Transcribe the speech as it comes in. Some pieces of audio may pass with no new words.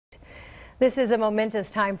This is a momentous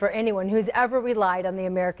time for anyone who's ever relied on the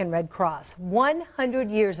American Red Cross. 100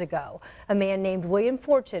 years ago, a man named William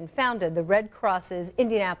Fortune founded the Red Cross's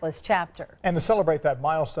Indianapolis chapter. And to celebrate that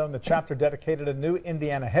milestone, the chapter dedicated a new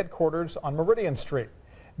Indiana headquarters on Meridian Street.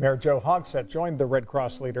 Mayor Joe Hogsett joined the Red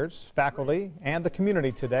Cross leaders, faculty, and the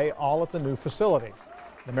community today, all at the new facility.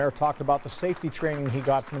 The mayor talked about the safety training he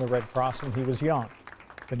got from the Red Cross when he was young.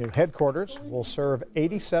 The new headquarters will serve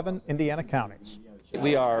 87 Indiana counties.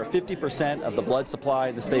 We are 50% of the blood supply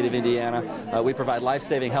in the state of Indiana. We provide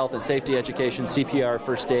life-saving health and safety education, CPR,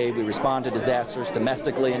 first aid. We respond to disasters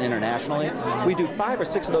domestically and internationally. We do 5 or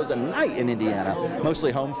 6 of those a night in Indiana,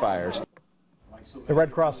 mostly home fires. The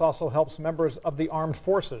Red Cross also helps members of the armed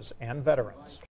forces and veterans.